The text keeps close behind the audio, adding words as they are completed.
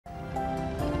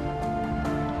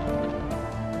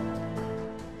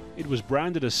was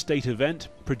branded a state event,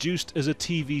 produced as a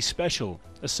TV special,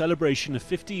 a celebration of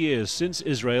 50 years since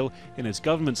Israel, in its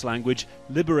government's language,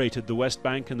 liberated the West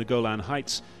Bank and the Golan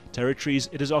Heights, territories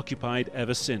it has occupied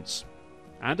ever since.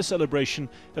 And a celebration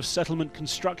of settlement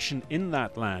construction in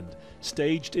that land,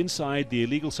 staged inside the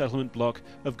illegal settlement block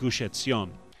of Gush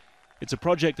Etzion. It's a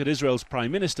project that Israel's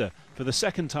Prime Minister, for the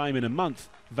second time in a month,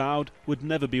 vowed would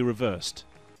never be reversed.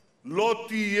 I'm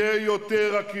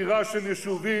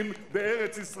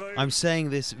saying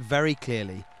this very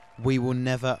clearly. We will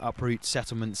never uproot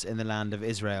settlements in the land of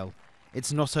Israel.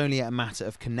 It's not only a matter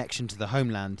of connection to the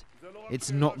homeland,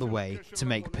 it's not the way to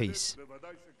make peace.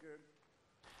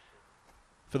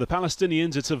 For the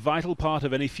Palestinians, it's a vital part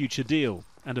of any future deal,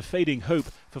 and a fading hope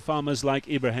for farmers like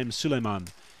Ibrahim Suleiman.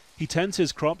 He tends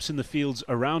his crops in the fields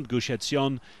around Gush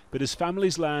Etzion, but his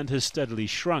family's land has steadily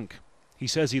shrunk. He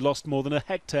says he lost more than a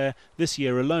hectare this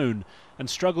year alone, and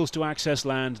struggles to access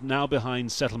land now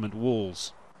behind settlement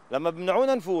walls. When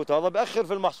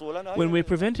we're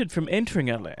prevented from entering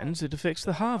our lands, it affects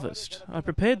the harvest. I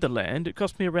prepared the land, it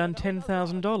cost me around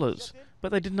 $10,000,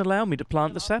 but they didn't allow me to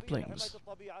plant the saplings.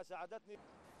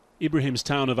 Ibrahim's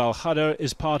town of Al-Hadar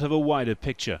is part of a wider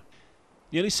picture.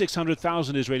 Nearly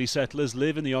 600,000 Israeli settlers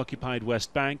live in the occupied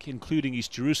West Bank, including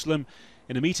East Jerusalem.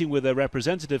 In a meeting with their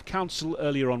representative council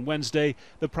earlier on Wednesday,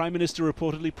 the Prime Minister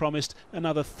reportedly promised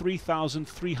another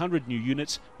 3,300 new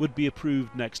units would be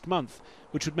approved next month,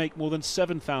 which would make more than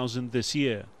 7,000 this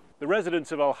year. The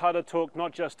residents of Al-Hadar talk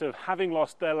not just of having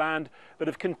lost their land, but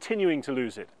of continuing to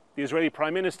lose it. The Israeli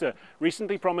Prime Minister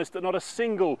recently promised that not a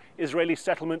single Israeli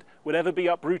settlement would ever be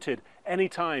uprooted any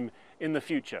time in the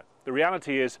future. The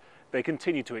reality is they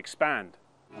continue to expand.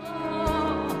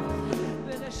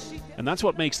 And that's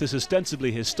what makes this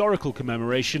ostensibly historical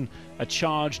commemoration a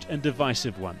charged and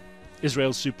divisive one.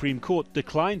 Israel's Supreme Court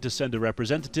declined to send a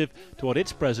representative to what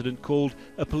its president called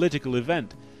a political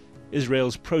event.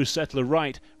 Israel's pro-settler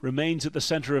right remains at the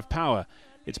center of power,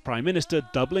 its Prime Minister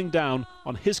doubling down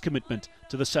on his commitment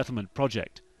to the settlement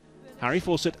project. Harry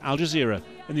Fawcett, Al Jazeera,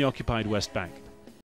 in the occupied West Bank.